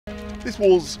This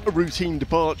was a routine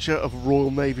departure of a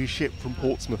Royal Navy ship from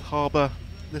Portsmouth harbour.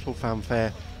 Little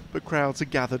fanfare, but crowds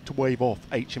had gathered to wave off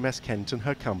HMS Kent and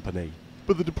her company.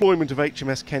 But the deployment of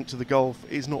HMS Kent to the Gulf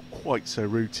is not quite so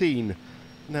routine.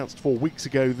 Announced 4 weeks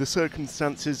ago, the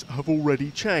circumstances have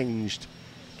already changed.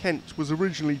 Kent was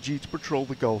originally due to patrol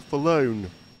the Gulf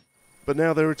alone. But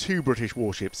now there are 2 British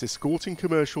warships escorting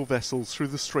commercial vessels through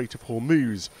the Strait of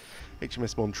Hormuz.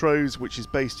 HMS Montrose, which is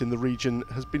based in the region,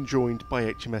 has been joined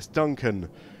by HMS Duncan,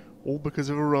 all because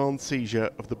of Iran's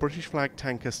seizure of the British-flagged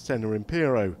tanker Stena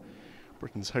Impero.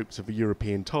 Britain's hopes of a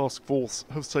European task force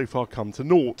have so far come to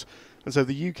naught, and so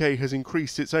the UK has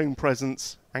increased its own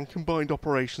presence and combined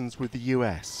operations with the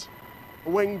US.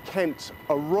 When Kent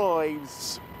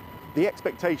arrives, the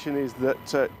expectation is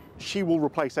that she will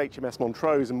replace HMS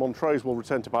Montrose, and Montrose will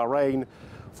return to Bahrain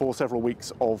for several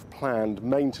weeks of planned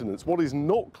maintenance. What is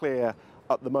not clear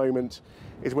at the moment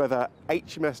is whether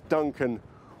HMS Duncan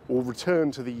will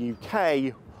return to the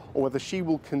UK or whether she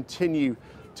will continue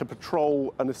to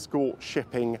patrol and escort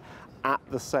shipping at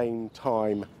the same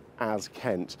time as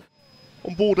Kent.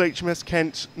 On board HMS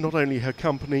Kent, not only her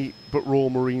company, but Royal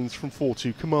Marines from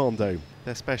 42 Commando.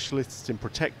 They're specialists in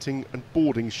protecting and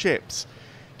boarding ships.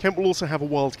 Kent will also have a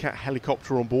Wildcat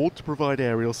helicopter on board to provide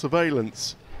aerial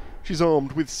surveillance. She's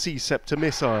armed with Sea Scepter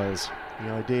missiles. The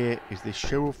idea is this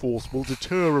show of force will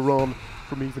deter Iran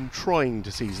from even trying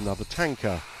to seize another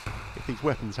tanker. If these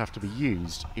weapons have to be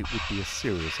used, it would be a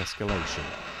serious escalation.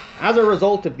 As a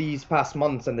result of these past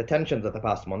months and the tensions of the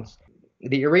past months,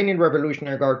 the Iranian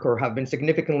Revolutionary Guard Corps have been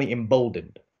significantly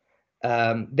emboldened.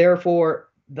 Therefore,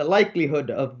 the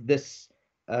likelihood of this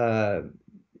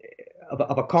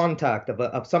of a contact,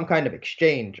 of some kind of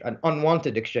exchange, an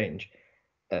unwanted exchange,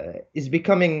 is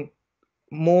becoming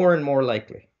more and more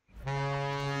likely.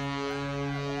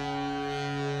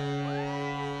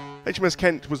 HMS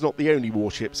Kent was not the only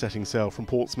warship setting sail from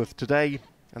Portsmouth today.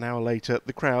 An hour later,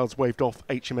 the crowds waved off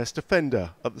HMS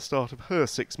Defender at the start of her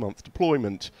 6-month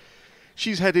deployment.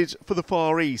 She's headed for the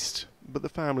Far East, but the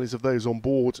families of those on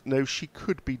board know she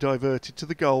could be diverted to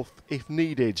the Gulf if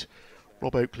needed.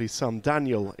 Rob Oakley's son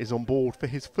Daniel is on board for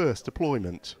his first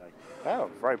deployment. Oh,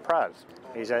 very proud.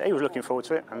 He was looking forward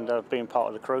to it and being part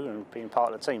of the crew and being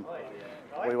part of the team.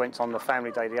 We went on the family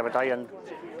day the other day and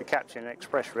the captain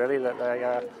expressed really that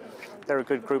they're a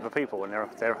good group of people and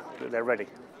they're ready.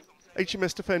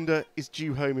 HMS Defender is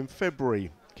due home in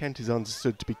February. Kent is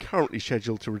understood to be currently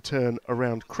scheduled to return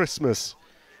around Christmas,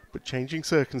 but changing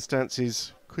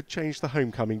circumstances could change the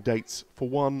homecoming dates for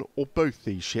one or both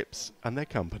these ships and their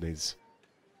companies.